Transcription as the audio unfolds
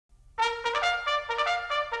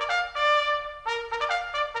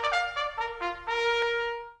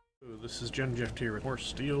this is Gen Jeff here with more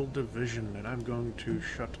Steel Division, and I'm going to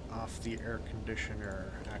shut off the air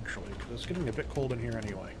conditioner, actually, because it's getting a bit cold in here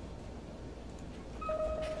anyway.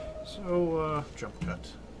 So, jump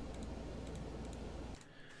cut.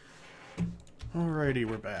 Alrighty,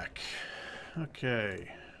 we're back.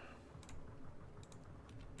 Okay.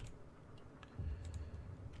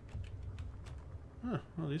 Huh,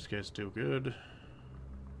 well, these guys do good.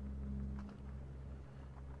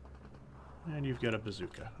 And you've got a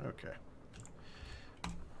bazooka. Okay.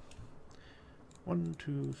 1,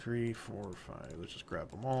 2, 3, 4, 5. Let's just grab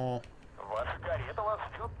them all.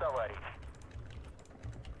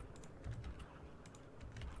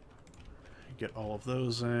 Get all of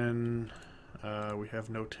those in. We have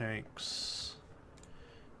no tanks.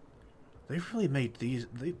 They've really made these...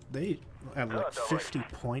 They add like 50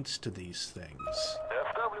 points to these things.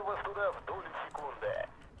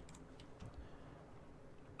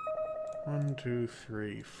 1, 2,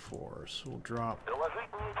 3, 4. So we'll drop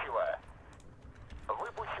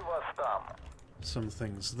some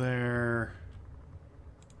things there.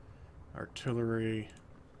 Artillery.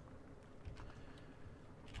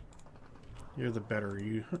 You're the better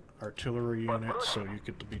artillery unit, so you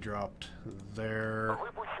get to be dropped there.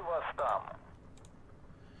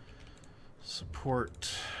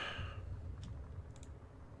 Support.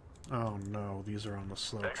 Oh no, these are on the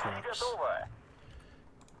slow trucks.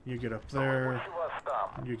 You get up there,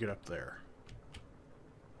 you get up there.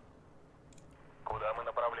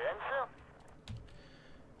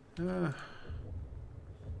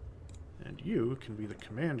 And you can be the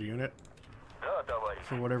command unit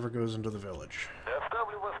for whatever goes into the village.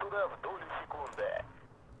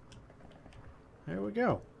 There we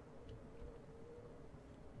go.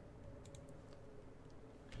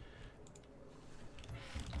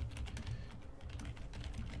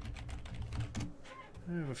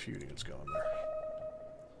 I have a few units going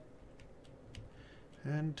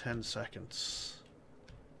there. And 10 seconds.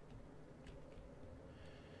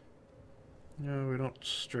 No, we don't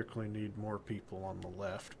strictly need more people on the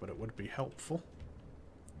left, but it would be helpful.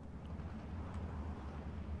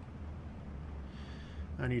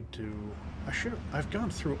 I need to... I've gone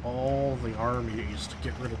through all the armies to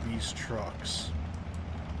get rid of these trucks,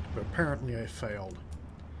 but apparently I failed.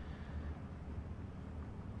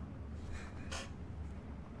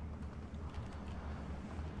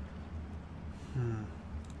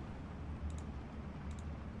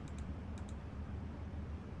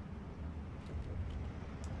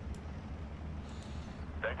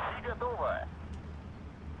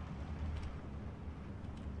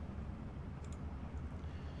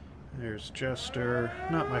 There's Jester.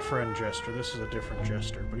 Not my friend Jester. This is a different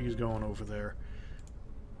Jester, but he's going over there.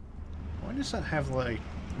 Why does that have, like,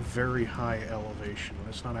 very high elevation when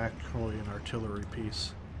it's not actually an artillery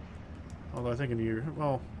piece? Although I think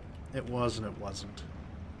well, it was and it wasn't.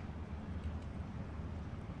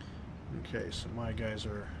 Okay, so my guys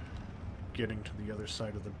are getting to the other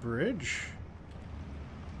side of the bridge.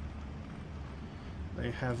 They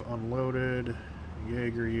have unloaded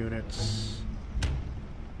Jaeger units.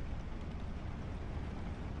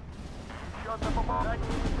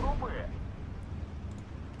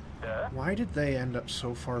 Why did they end up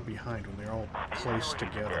so far behind when they're all placed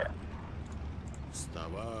together?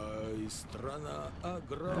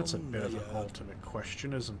 That's a bit of an ultimate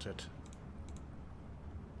question, isn't it?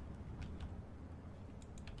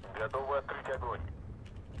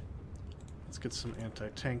 Let's get some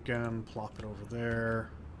anti-tank gun, plop it over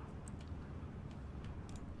there.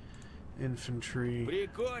 Infantry,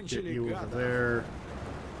 get you over there.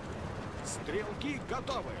 Стрелки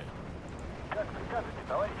готовы. Как прикажете,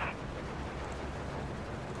 товарищ?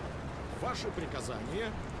 Ваши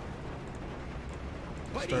приказания.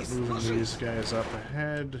 Start moving these guys up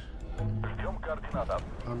ahead.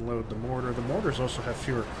 Unload the mortar. The mortars also have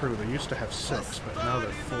fewer crew. They used to have 6, but now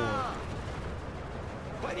they're 4.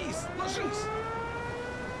 Борис, ложись.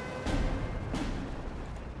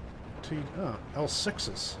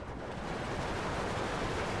 L6s.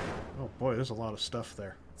 Oh boy, there's a lot of stuff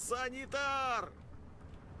there. Санитар!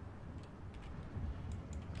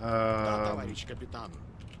 Да, товарищ капитан.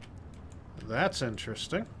 That's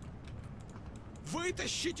interesting.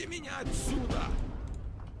 Вытащите меня отсюда!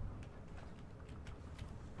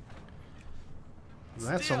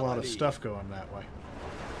 That's a lot of stuff going that way.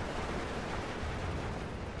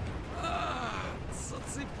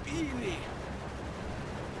 Зацепили!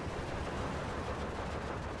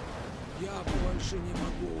 Я больше не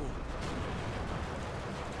могу.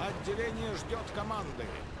 Отделение ждет команды.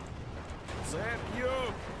 Цепью!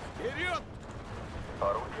 Вперед!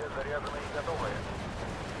 Орудия заряжены и готовы.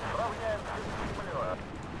 Сравняемся с землей.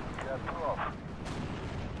 Готов.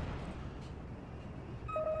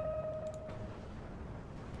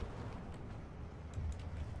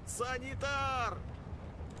 Санитар!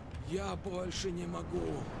 Я больше не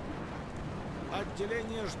могу.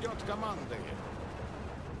 Отделение ждет команды.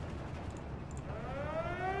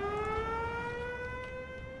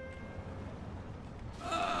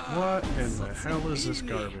 What in the hell is this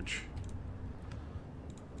garbage?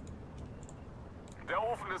 Der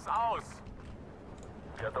Ofen ist aus.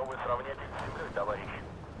 Готовы сравнять их с землей, товарищ.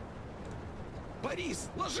 Борис,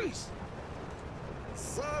 ложись!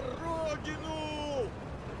 За родину!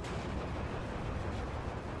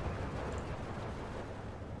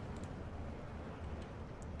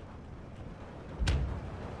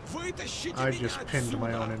 Вытащите I меня just pinned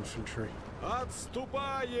my own отсюда! infantry.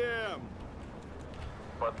 Отступаем!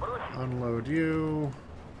 Подбросить. Unload you.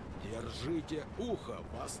 Держите ухо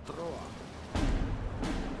востро.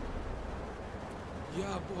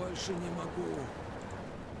 Я больше не могу.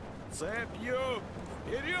 Цепью!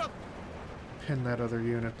 Вперед! Pin that other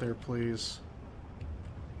unit there, please.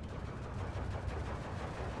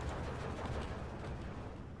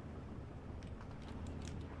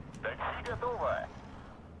 Такси готово.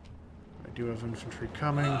 I do have infantry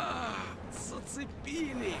coming.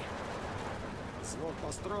 Зацепили! Взвод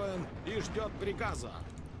построен и ждет приказа.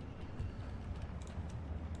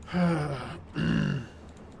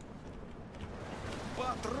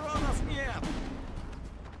 Патронов нет!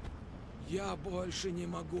 Я больше не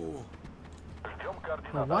могу. Ждем Well,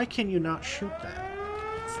 координат. why can you not shoot that?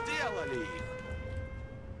 Сделали их!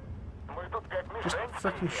 Мы тут как Just мишень.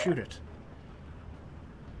 fucking shoot it.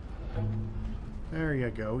 There you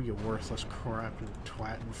go, you worthless crap and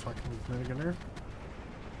twat and fucking millionaire.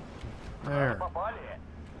 There. Попали.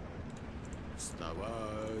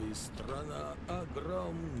 Вставай, страна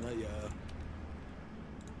огромная.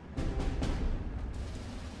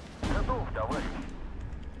 Готов, товарищ.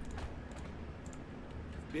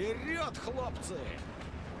 Вперед, хлопцы!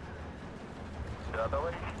 Да,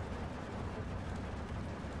 товарищ.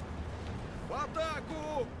 В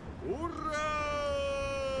атаку! Ура!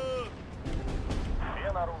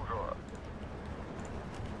 Все наружу.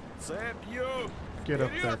 Цепью! Get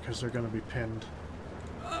up there, Вперед! because they're going to be pinned.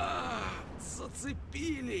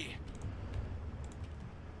 Зацепили!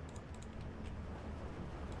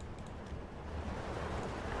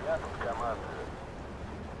 Я тут командую.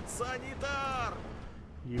 Санитар!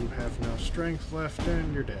 You have no strength left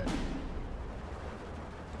and you're dead.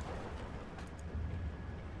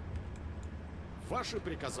 Ваши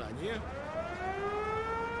приказания?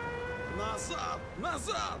 Назад!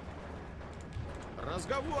 Назад!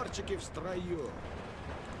 Разговорчики в строю!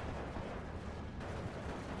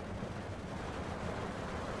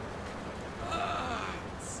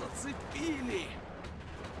 Зацепили!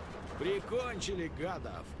 Прикончили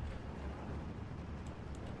гадов!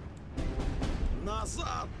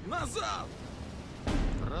 Назад! Назад!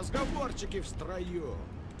 Разговорчики в строю!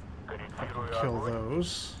 Корректирую Kill огонь.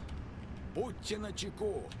 those. Будьте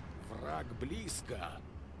начеку! Враг близко!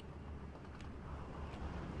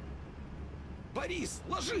 Борис,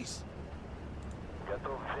 ложись!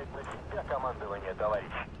 Готов взять на себя командование,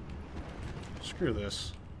 товарищ. Screw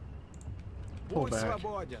this. Pull Будь back.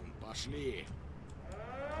 свободен! Пошли!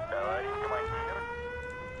 Товарищ командир.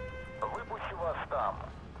 Выпущу вас там.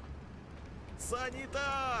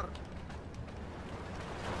 Санитар!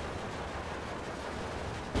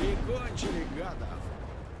 Прикончили гадов!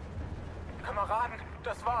 Kameraden,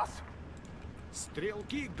 das war's.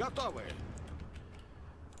 Стрелки готовы!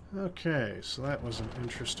 Okay, so that was an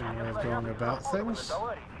interesting way of going about things.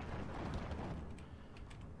 Товарищ.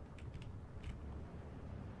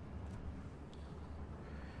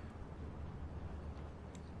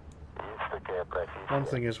 Есть такая профессия. One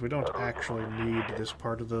thing is, we don't actually need this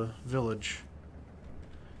part of the village.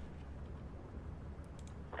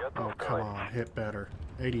 Готов, Oh, come товарищ. on, hit better.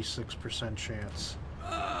 86% chance.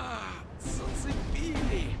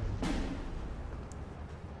 Зацепили!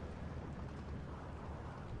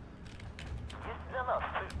 Есть для нас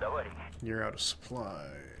цель, товарищ. You're out of supply.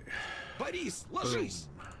 Борис, ложись!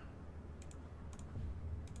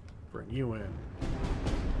 Bring you in.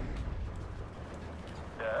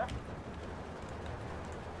 Да?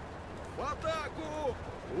 В атаку!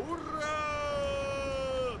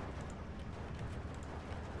 Ура!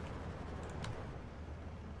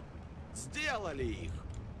 Сделали их!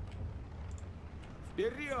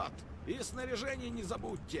 Вперед! И снаряжение не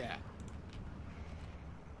забудьте!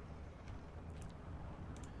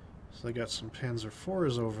 So they got some Panzer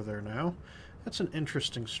IVs over there now. That's an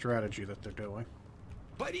interesting strategy that they're doing.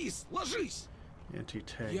 Борис, ложись!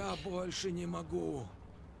 Anti-tank. Я больше не могу.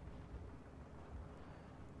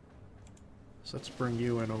 So let's bring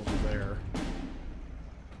you in over there.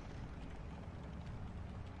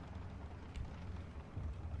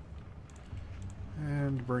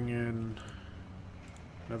 bring in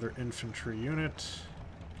another infantry unit.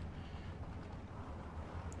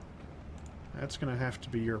 That's going to have to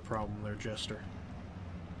be your problem there, Jester.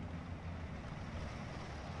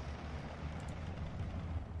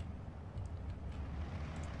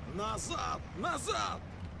 Назад! Назад!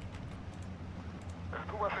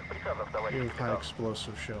 Жду ваших приказов, You товарищ have high капитан.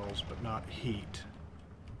 explosive shells, but not heat.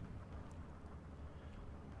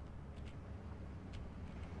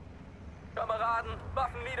 Kameraden,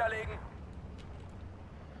 Waffen niederlegen!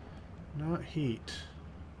 Not heat.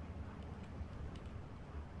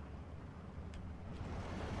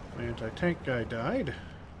 My anti-tank guy died.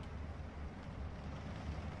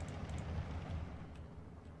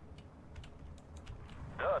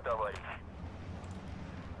 Да, товарищ.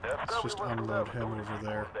 Let's just unload him over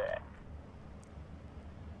there.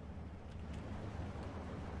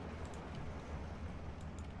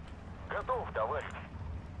 Готов, товарищ.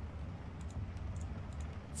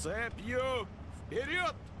 Цепью!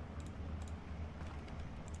 Вперед!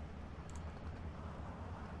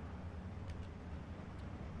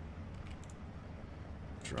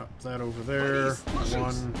 Drop that over there.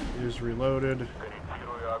 One is reloaded.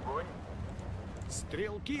 Корректирую огонь.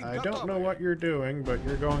 Стрелки I don't know готовы! what you're doing, but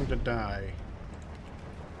you're going to die.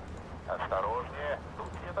 Осторожнее. Тут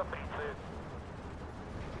где-то прицель.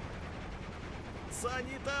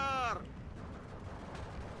 Санитар!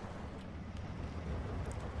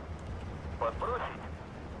 Подбросить?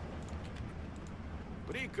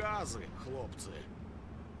 Приказы, хлопцы.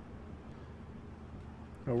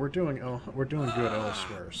 Oh, we're doing good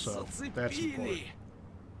elsewhere, so that's important. Зацепили!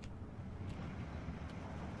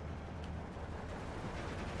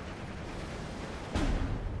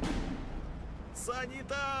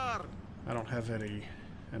 Санитар! I don't have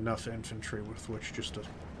enough infantry with which just to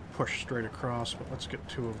push straight across, but let's get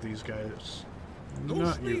two of these guys. Not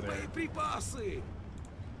Нужны you there. боеприпасы!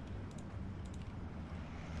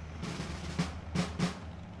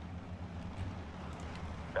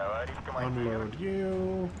 Товарищ командир. Unload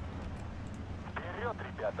you. Вперед,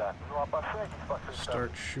 ребята. Ну опасайтесь фашистов.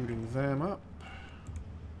 Start shooting them up.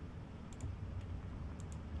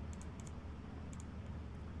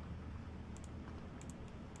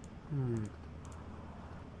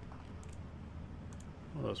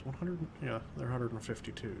 Well, those 100, yeah, they're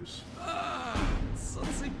 152s.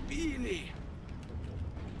 Зацепили!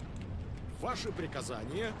 Ваши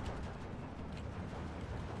приказания?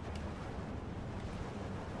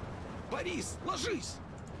 Борис, ложись!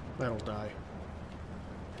 That'll die.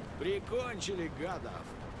 Прикончили гадов.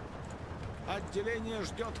 Отделение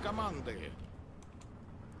ждет команды.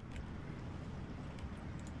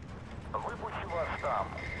 Выпущу вас там.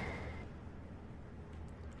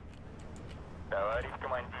 Товарищ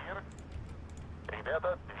командир.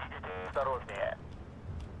 Ребята, двигайтесь осторожнее.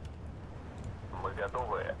 Мы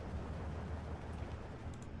готовы.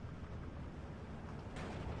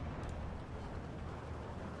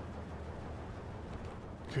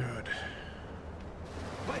 Good.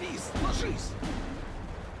 Борис, ложись!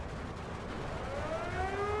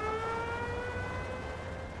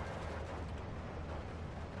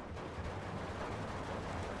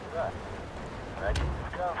 Да. Один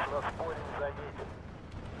из канцлеров спорим заметен.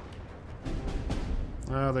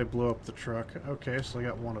 Oh, they blew up the truck. Okay, so they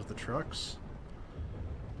got one of the trucks.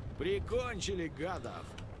 Прикончили гадов.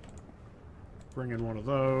 Bring in one of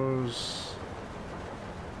those.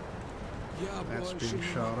 Я That's больше being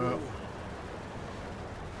не shot могу. up.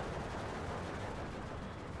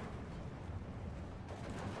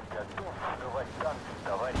 Готов взрывать танки,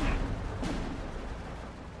 товарищ.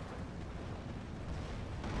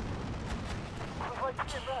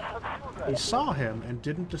 Выводи нас отсюда. He saw him and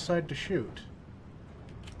didn't decide to shoot.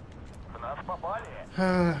 В нас попали.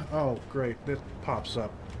 Oh, great. It pops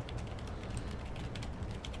up.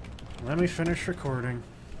 Let me finish recording.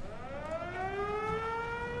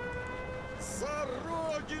 За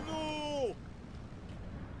родину!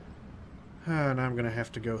 And I'm going to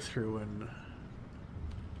have to go through and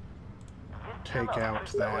take out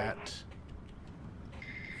that.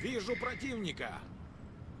 Вижу противника.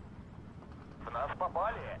 В нас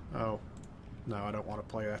попали. Oh. No, I don't want to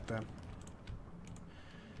play that then.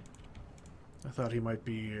 I thought he might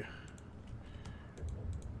be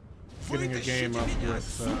getting a game up Вытащите меня with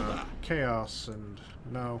отсюда! chaos, and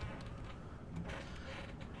no.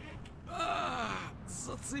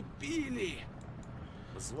 Зацепили!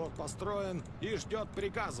 Взвод построен и ждет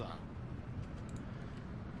приказа.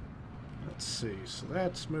 Let's see, so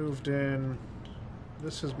that's moved in.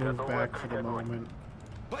 This has moved back for the moment.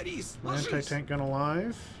 Борис, My ложись! anti-tank gun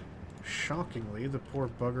alive? Shockingly, the poor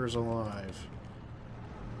bugger's alive.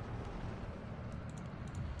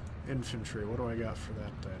 Infantry. What do I got for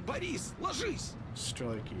that then? Борис, ложись!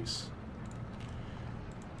 Strikeys.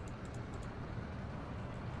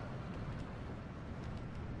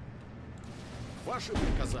 Ваши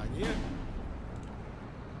приказания?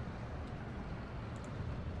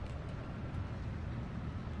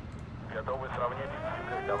 Готовы сравнять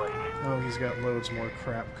с товарищ. Oh, he's got loads more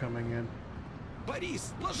crap coming in.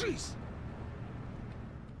 Борис, ложись!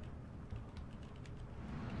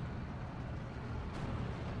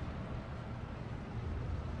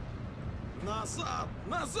 Назад!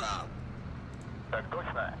 Назад! Так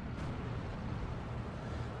точно.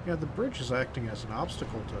 Yeah, the bridge is acting as an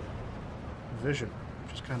obstacle to vision,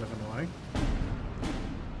 which is kind of annoying.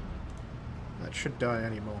 That should die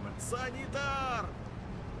any moment. Санитар!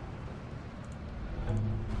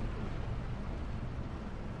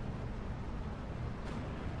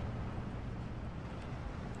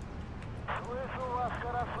 Слышу вас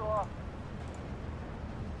хорошо.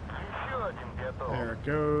 Еще один готов. There it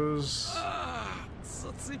goes.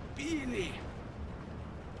 Зацепили!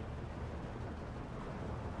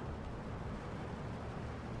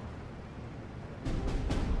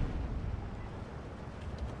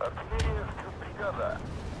 Артиллерия ждет приказа.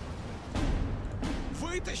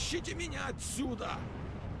 Вытащите меня отсюда!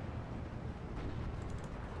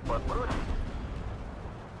 Подбросить.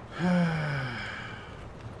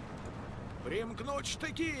 Примкнуть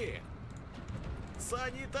штыки!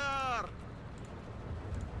 Санитар!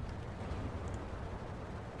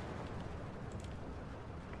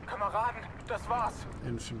 Kameraden, das war's.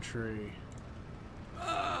 Infantry.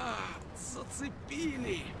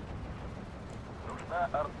 Зацепили! Нужна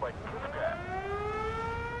артподдержка.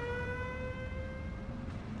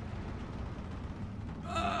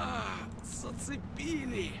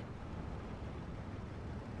 Зацепили!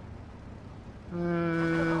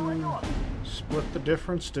 Split the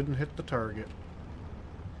difference, didn't hit the target.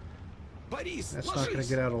 Борис, That's not going to ложись!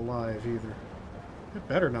 get out alive either. It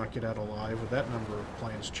better not get out alive with that number of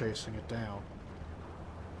planes chasing it down.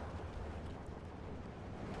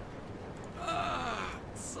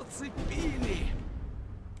 Зацепили!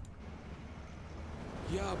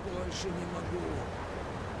 Я больше не могу.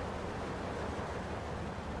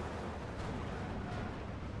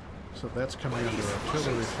 So that's coming under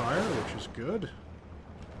artillery fire, which is good.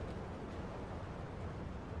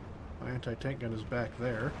 My anti-tank gun is back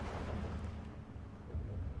there.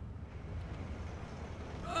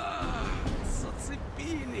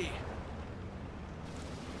 Зацепили!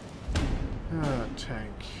 Ah,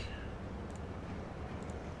 tank.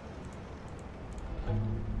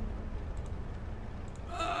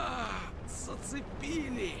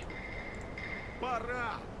 Зацепили!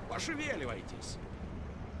 Пора! Пошевеливайтесь!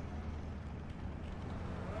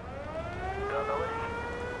 Да, товарищ.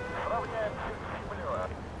 Сравняемся с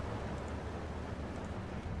землей.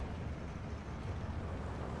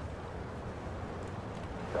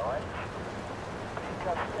 Товарищ.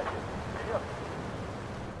 Приказ ясен. Вперед.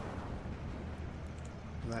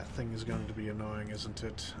 That thing is going to be annoying, isn't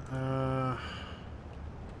it?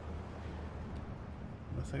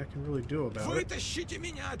 Nothing I can really do about it. Вытащите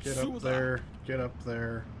меня Get up отсюда! there. Get up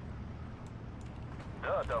there.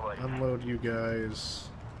 Да, товарищ. Unload you guys.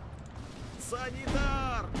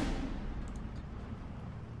 Санитар!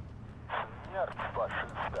 Смерть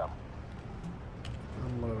фашистам.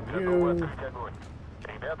 Unload Готовы you. открыть огонь.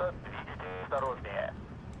 Ребята, двигайтесь осторожнее.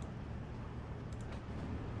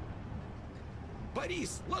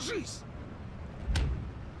 Борис, ложись!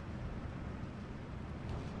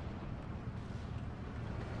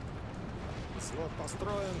 Взвод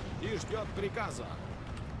построен и ждет приказа.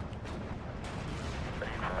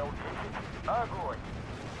 Прицел 10. Огонь.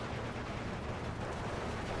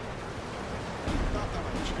 Да,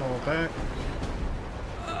 товарищ. Fall back.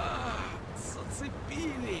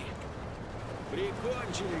 Зацепили!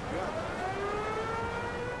 Прикончили, гад!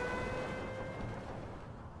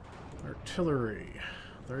 Artillery.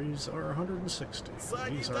 These are 160.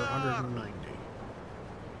 These are 190.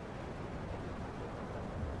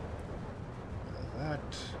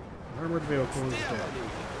 That armored vehicle is dead. Сделали!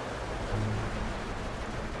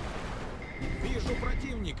 Вижу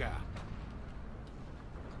противника!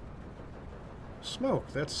 Smoke.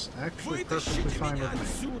 That's actually perfectly Вытащите fine меня with me.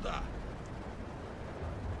 отсюда!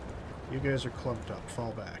 You guys are clumped up.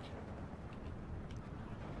 Fall back.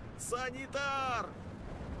 Санитар!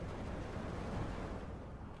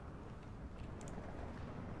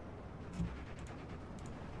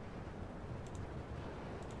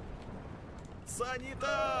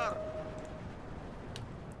 Санитар!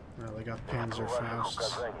 Well, they got Panzer Ваших Fausts.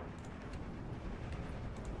 указаний.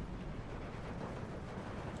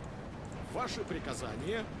 Ваши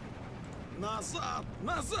приказания? Назад!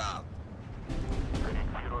 Назад!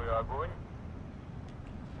 Корректирую огонь.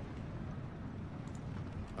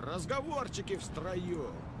 Разговорчики в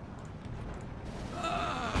строю.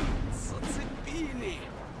 Зацепили.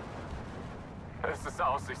 Es ist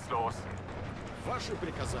aussichtslos. Ваши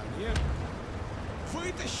приказания?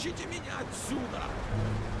 Вытащите меня отсюда!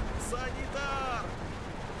 Санитар!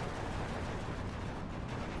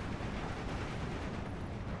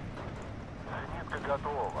 Зенитка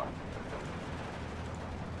готова.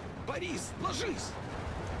 Борис, ложись!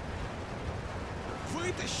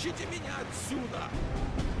 Вытащите меня отсюда!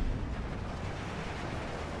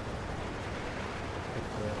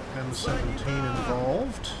 M17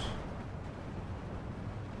 involved.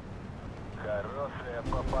 Хорошее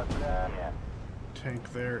попадание. Tank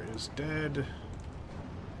there is dead.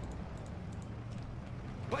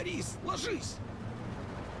 Борис, ложись!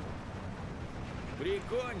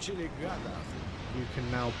 Прикончили гадов! You can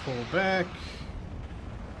now pull back.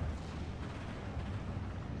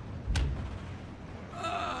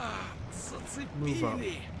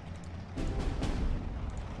 Зацепили!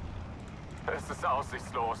 Es ist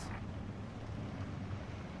aussichtslos.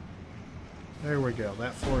 There we go.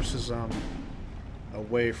 That forces them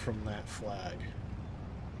away from that flag.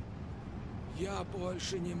 Я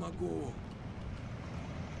больше не могу.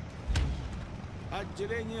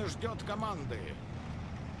 Отделение ждет команды.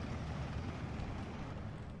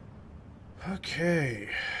 Okay.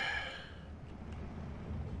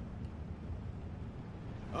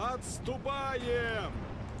 Отступаем!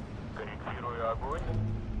 Корректирую огонь.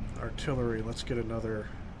 Artillery, let's get another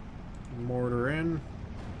mortar in.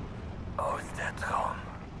 Aus der Traum.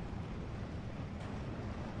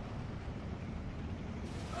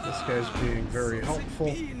 This guy's being very helpful.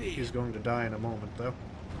 He's going to die in a moment, though.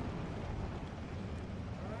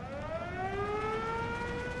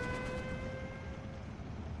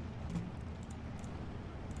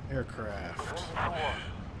 Aircraft.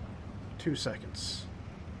 2 seconds.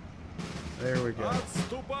 There we go.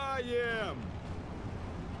 Отступаем!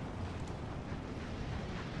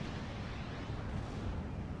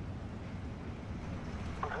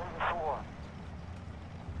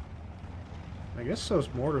 I guess those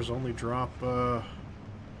mortars only drop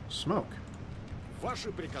smoke.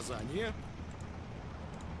 Ваши приказания?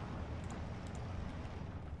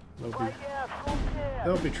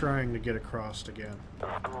 They'll be trying to get across again.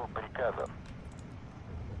 Жду приказов.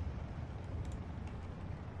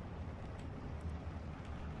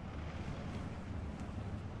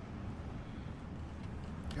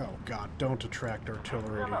 Oh god, don't attract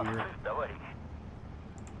artillery to here. Товарищ.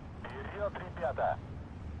 Вперед, ребята.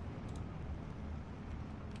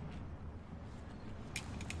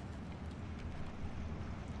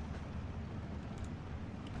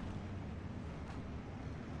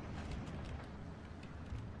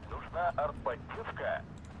 Нужна артподдержка.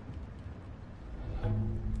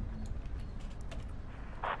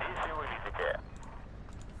 Здесь и вылезете.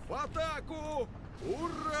 В атаку!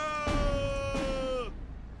 Ура!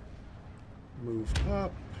 Move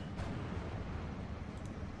up.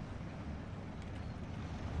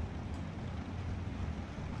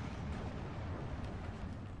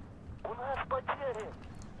 У нас потери.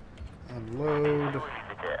 Unload.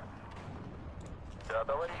 Вылезете. Да,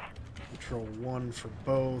 товарищ. Control 1 for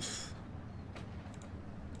both.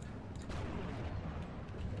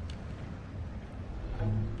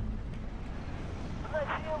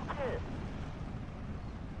 Носилки.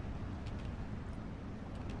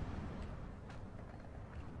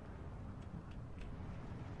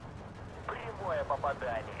 Прямое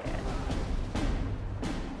попадание.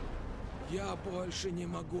 Я больше не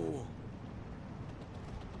могу.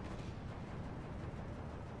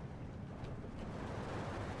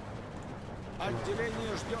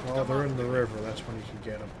 Отделение ждет While they're in the команды. river, that's when you can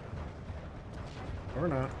get them. Or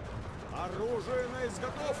not. Оружие на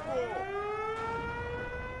изготовку!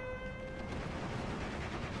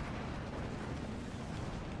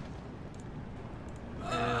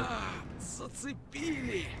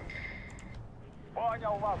 Зацепили!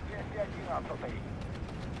 Понял вас, 211.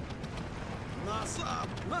 Назад!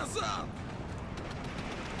 Назад!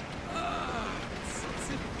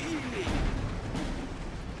 Зацепили!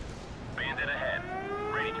 Bandit ahead.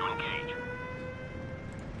 Ready to engage.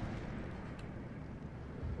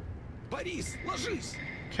 Борис, ложись!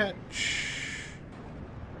 Catch.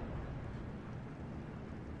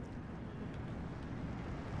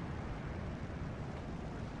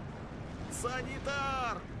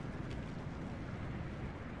 Санитар!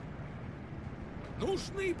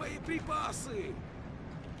 Нужны боеприпасы!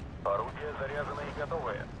 Орудия заряжены и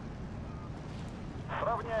готовы.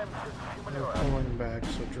 Сравняемся с They're землей. pulling back,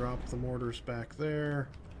 so drop the mortars back there.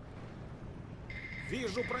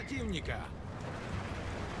 Вижу противника.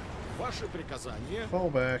 Ваши приказания. Fall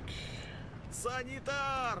back.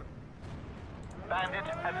 Санитар! Bandit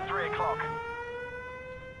at 3 o'clock.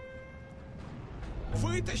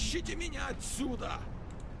 Вытащите меня отсюда!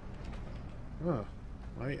 Oh,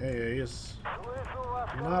 my AA is Слышу вас,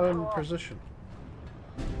 not in хорошо. position.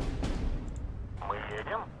 Мы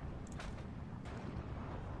едем.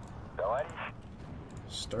 Товарищ,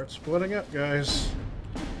 Start splitting up, guys.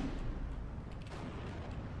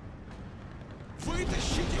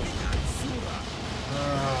 Вытащите меня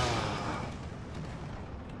отсюда!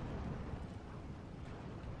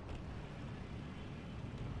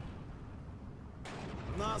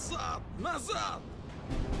 Назад! Назад!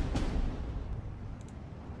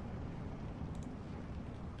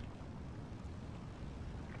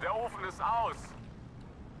 Der Ofen ist aus.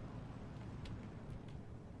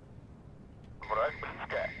 враг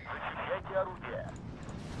близко. Защищайте орудие.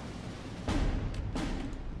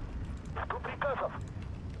 Жду приказов.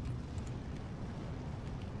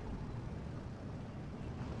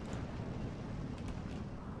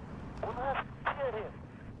 У нас терен.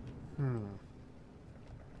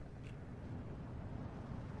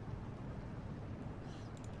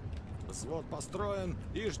 Взвод построен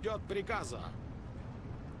и ждет приказа.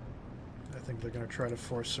 I think they're going to try to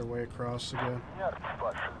force their way across again. Смерть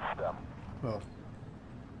фашистам. Well,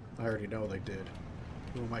 I already know they did.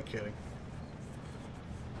 Who am I kidding?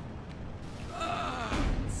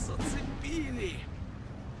 Зацепили!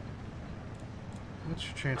 What's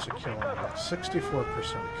your chance of killing that?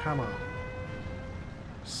 64%. Come on.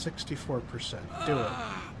 64%. Do it.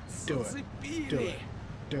 Do it. Do it.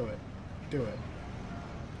 Do it. Do it.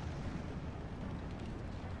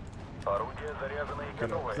 Орудия заряжены и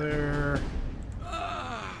Get up готовы. there.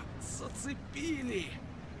 Зацепили!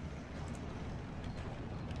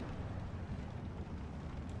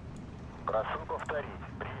 Прошу повторить.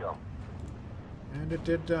 Прием. And it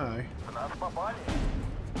did die. В нас попали.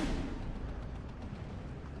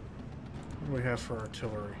 What do we have for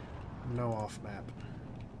artillery? No off map.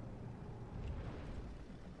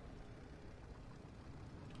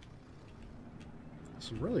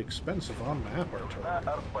 Some really expensive on map На artillery.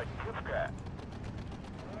 артподдержка.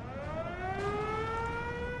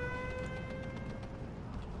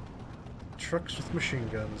 Trucks with machine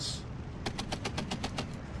guns.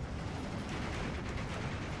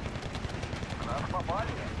 В нас попали.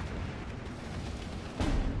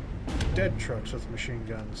 Dead trucks with machine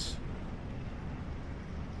guns.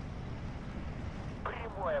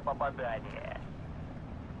 Прямое попадание.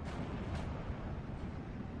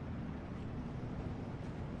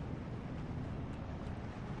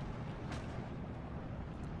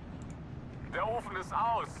 Der Ofen ist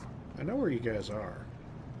aus. I know where you guys are.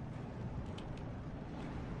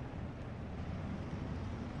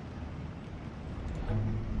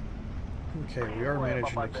 Okay, we are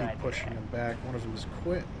managing to keep pushing them back. One of them has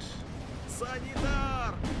quit.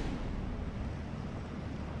 Санитар!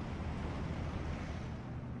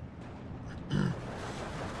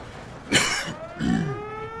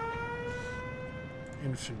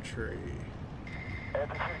 Infantry.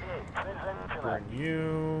 Это Сергей. Цель замечена. Bring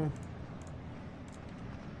you.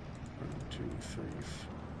 1, 2, 3,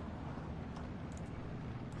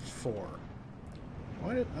 4.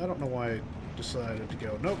 Why did I don't know why I decided to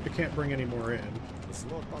go. Nope, you can't bring any more in.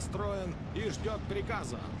 Взвод построен и ждет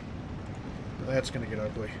приказа. That's gonna get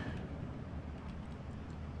ugly.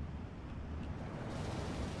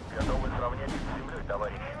 Готовы сравнять с землей,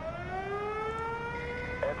 товарищ.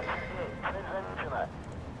 Это Сергей. Цель замечена.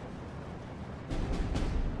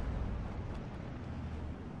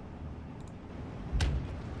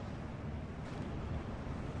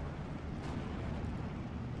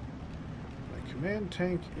 My command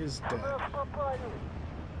tank is В dead. нас попали.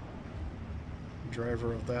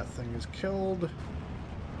 Driver of that thing is killed.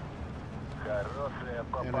 Хорошее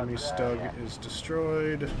Enemy Stug попадание. is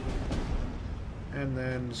destroyed. And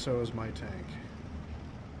then so is my tank.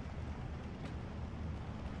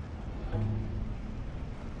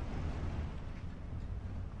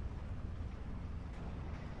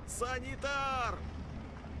 Санитар!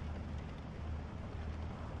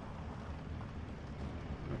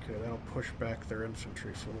 Okay, that'll push back their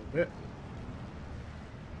infantry for a little bit.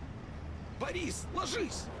 Борис,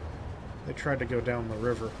 ложись! They tried to go down the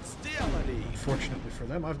river. Сделали! Fortunately for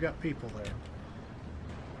them, I've got people there.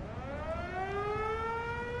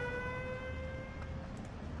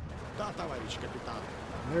 Да, товарищ капитан.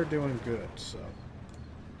 And they're doing good, so.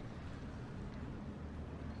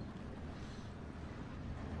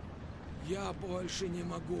 Я больше не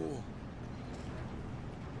могу.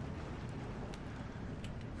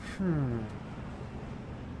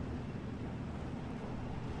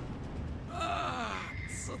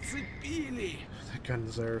 Зацепили! That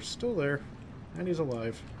gun's there, still there, and he's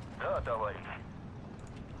alive. Да, товарищ.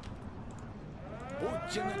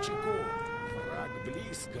 Будьте начеку! Враг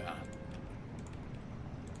близко!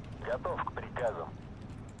 Готов к приказам.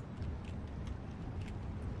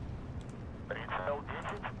 Прицел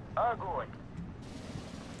 10. Огонь!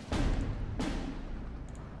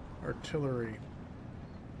 Artillery.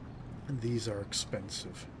 And these are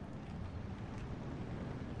expensive.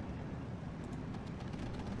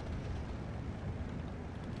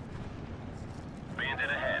 Bandit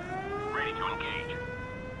ahead. Ready to engage.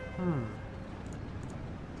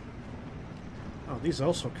 Oh, these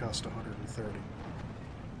also cost 130.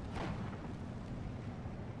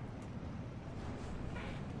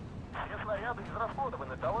 Все снаряды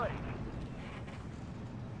израсходованы, товарищ.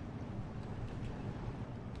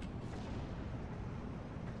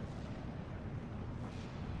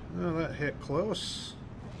 Oh, that hit close.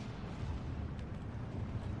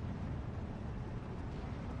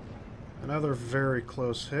 Another very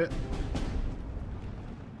close hit.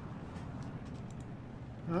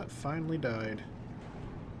 That finally died.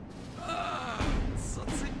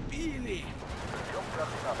 Зацепили! Ждем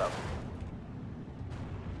координатов.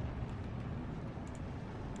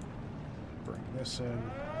 Bring this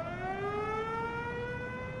in.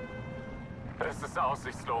 Es ist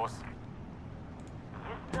aussichtslos.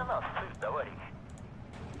 Есть для нас цель, товарищ.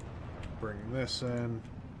 Bring this in.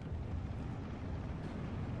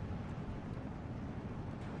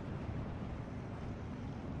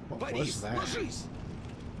 What was Борис, that? ложись!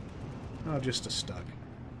 Oh, just a stug.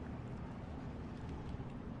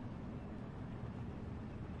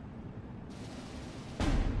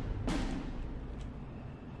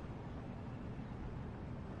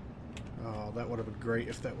 Oh, that would have been great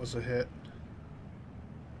if that was a hit.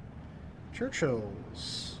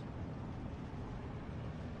 Churchill's.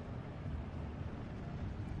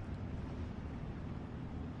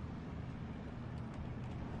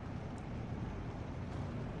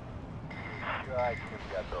 Cheaky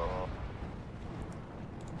готов.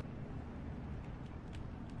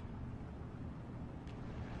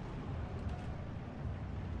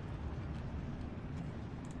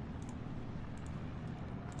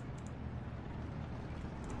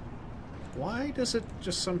 Why does it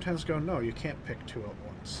just sometimes go, no, you can't pick two at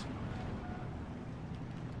once?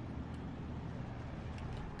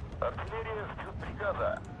 Артиллерия ждет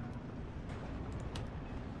приказа.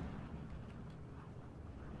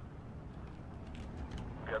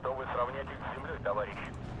 Готовы сравнять их с землей, товарищ.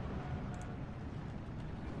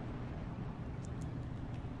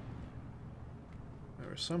 There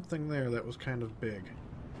was something there that was kind of big.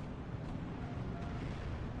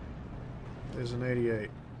 There's an 88.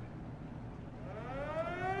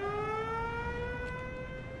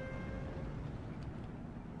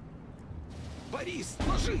 Борис,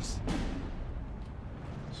 ложись!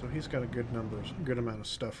 So he's got a good amount of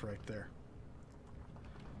stuff right there.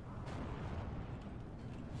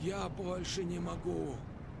 Я больше не могу.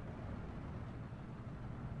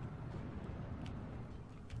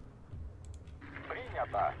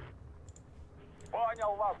 Принято.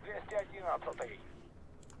 Понял вас, 211-й.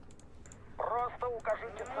 Просто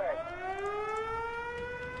укажите цель.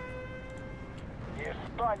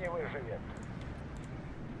 Ничто не выживет.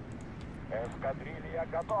 Эскадрилья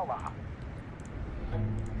готова.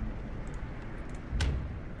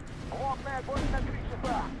 Плотный огонь на 3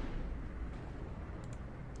 часа.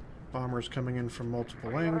 Bombers coming in from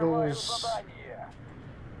multiple Прерываю angles. задание.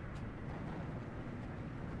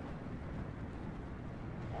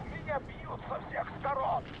 Меня бьют со всех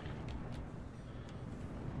сторон.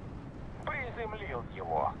 Приземлил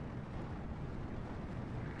его.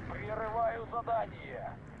 Прерываю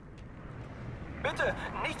задание. Bitte,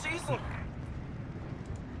 nicht schießen!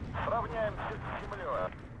 Сравняемся с землей.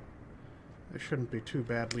 They shouldn't be too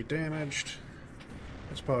badly damaged.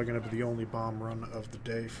 It's probably going to be the only bomb run of the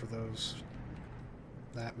day for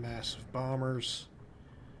that mass of bombers.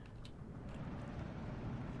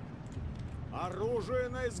 Оружие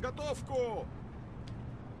на изготовку!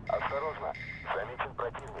 Осторожно, заметен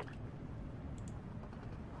противник.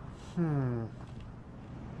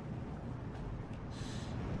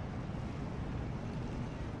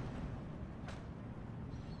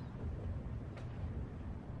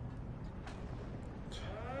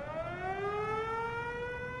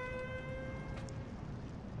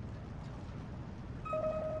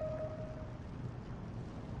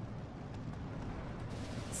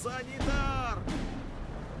 Санитар!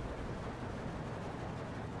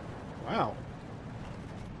 Wow.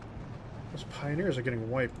 Those pioneers are getting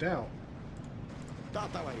wiped out. Да,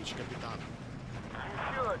 товарищ капитан.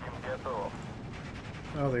 Еще один готов.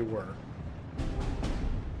 Oh, they were.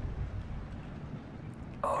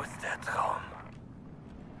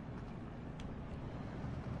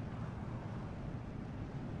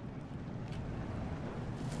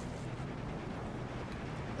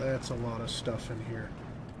 That's a lot of stuff in here.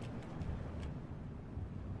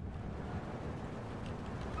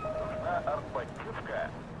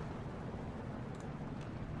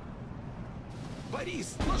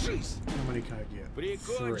 Борис, ложись! How many can I get?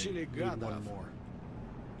 Прикончили 3. Need one гадов. more.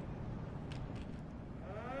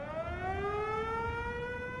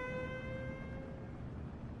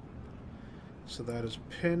 So that is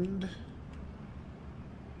pinned.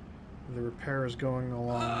 The repair is going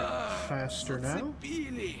along faster now.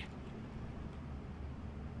 Зацепили!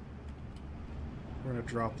 We're going to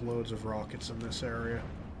drop loads of rockets in this area.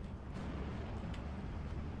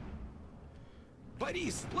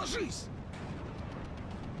 Борис, ложись!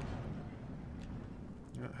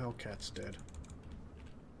 Hellcat's dead.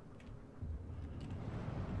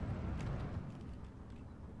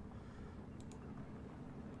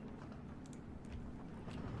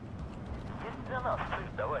 Есть для нас цель,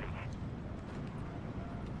 товарищ.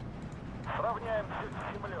 Сравняемся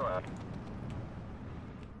с землей.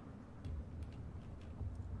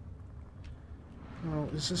 Well,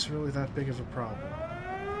 is this really that big of a problem?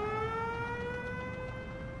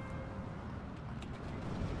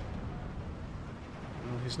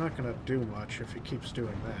 Well, he's not going to do much if he keeps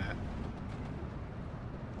doing that.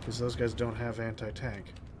 Because those guys don't have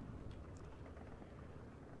anti-tank.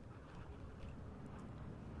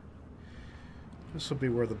 This will be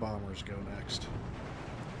where the bombers go next.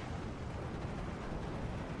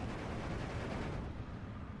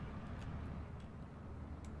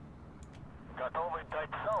 Готовы дать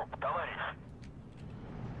залп, товарищ.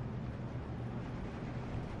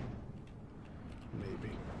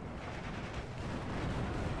 Maybe.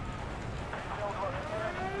 Прицел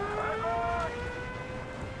 25. Огонь!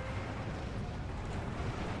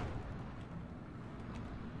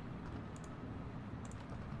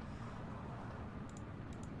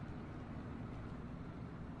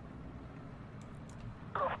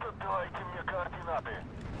 Просто дайте мне координаты.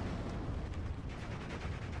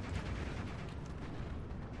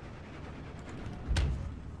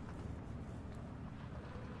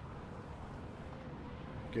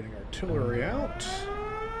 Getting artillery out.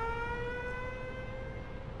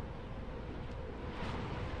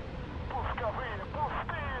 Пусковые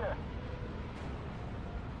пустые.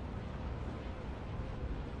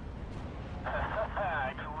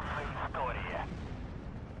 Ха-ха-ха, грустная история.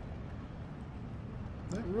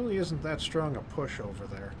 That really isn't that strong a push over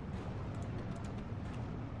there.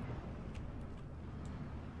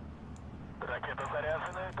 Ракета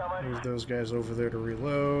заряженная, товарищ. Move those guys over there to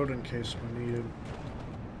reload in case we need it.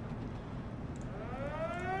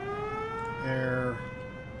 Air.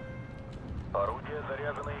 Орудия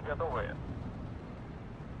заряжены и готовы.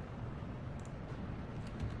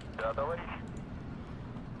 Да, товарищ.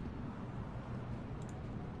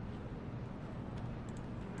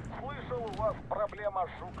 Слышал, у вас проблема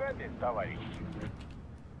с жуками, товарищ.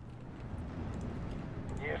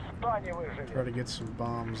 Ничто не выживет. Try to get some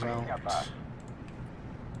bombs out. Принято.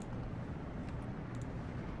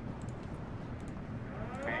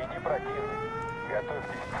 Впереди противник.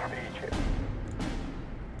 Готовьтесь к встрече.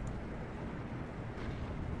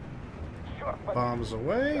 Черт побери. Bombs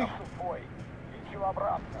away. Я сухой. Лечу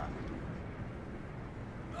обратно.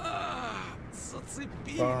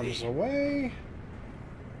 Зацепили! Bombs away.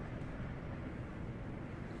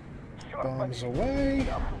 Черт Bombs побери. away.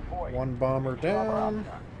 Я сухой. One bomber Лечу down.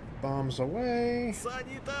 обратно. Bombs away.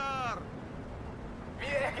 Санитар!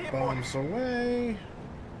 Bombs away.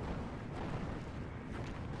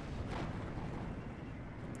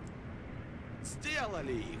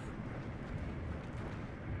 Сделали их!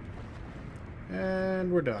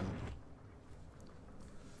 And we're done.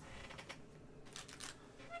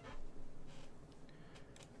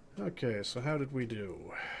 Okay, so how did we do?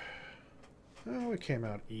 Oh, we came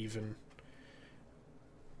out even.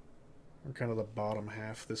 We're kind of the bottom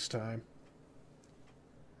half this time.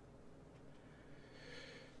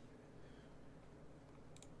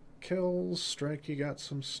 Kills, Strikey got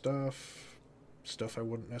some stuff. Stuff I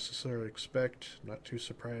wouldn't necessarily expect. Not too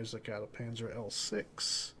surprised that got a Panzer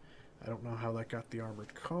L6. I don't know how that got the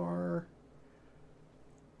armored car.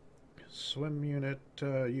 Swim unit,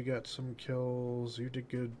 you got some kills. You did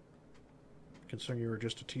good, considering you were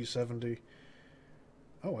just a T-70.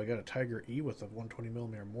 Oh, I got a Tiger E with a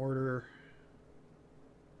 120mm mortar.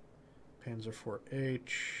 Panzer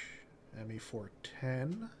 4H,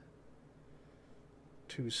 ME410.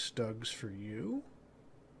 2 Stugs for you.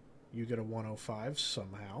 You get a 105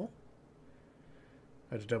 somehow.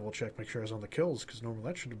 I had to double check, make sure I was on the kills, because normally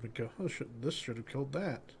that should have been killed. Oh, this should have killed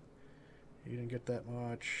that. You didn't get that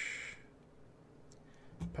much.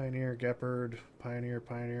 Pioneer, Gepard,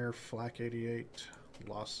 Pioneer, Flak 88.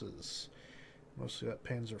 Losses. Mostly that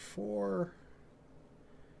Panzer IV.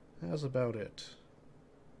 That's about it.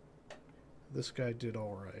 This guy did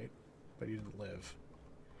alright, but he didn't live.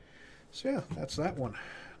 So yeah, that's that one.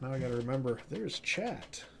 Now I gotta remember, there's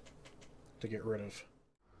chat to get rid of.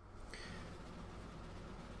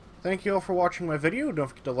 Thank you all for watching my video. Don't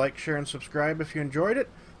forget to like, share, and subscribe if you enjoyed it.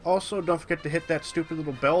 Also, don't forget to hit that stupid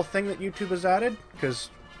little bell thing that YouTube has added, because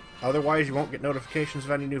otherwise you won't get notifications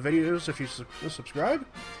of any new videos if you subscribe.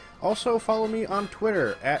 Also, follow me on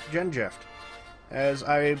Twitter, @GenJeft, as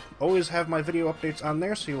I always have my video updates on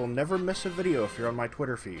there, so you will never miss a video if you're on my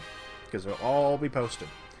Twitter feed, because they'll all be posted.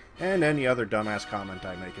 And any other dumbass comment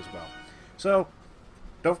I make as well. So,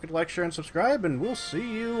 don't forget to like, share, and subscribe, and we'll see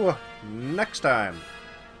you next time.